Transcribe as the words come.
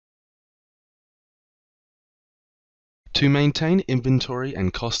To maintain inventory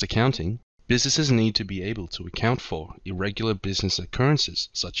and cost accounting, businesses need to be able to account for irregular business occurrences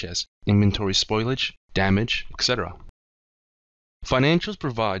such as inventory spoilage, damage, etc. Financials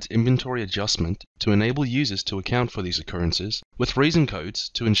provides inventory adjustment to enable users to account for these occurrences with reason codes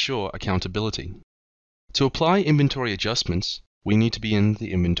to ensure accountability. To apply inventory adjustments, we need to be in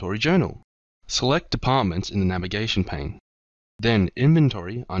the Inventory Journal. Select Departments in the navigation pane, then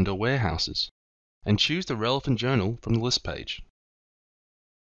Inventory under Warehouses, and choose the relevant journal from the list page.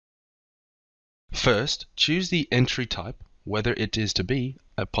 First, choose the entry type, whether it is to be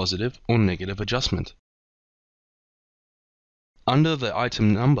a positive or negative adjustment. Under the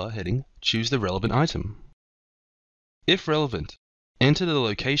Item Number heading, choose the relevant item. If relevant, enter the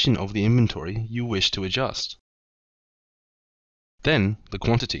location of the inventory you wish to adjust. Then, the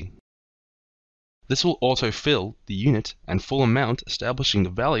quantity. This will autofill the unit and full amount, establishing the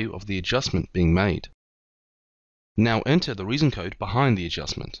value of the adjustment being made. Now enter the reason code behind the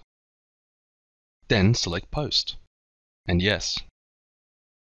adjustment. Then select Post. And yes.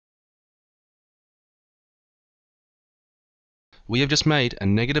 We have just made a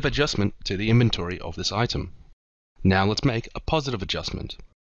negative adjustment to the inventory of this item. Now let's make a positive adjustment.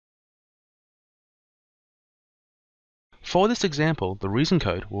 For this example, the reason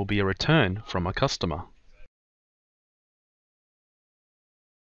code will be a return from a customer.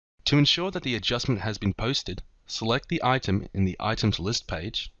 To ensure that the adjustment has been posted, select the item in the Items List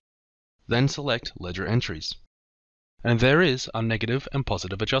page, then select Ledger Entries. And there is our negative and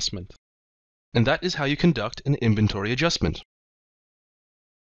positive adjustment. And that is how you conduct an inventory adjustment.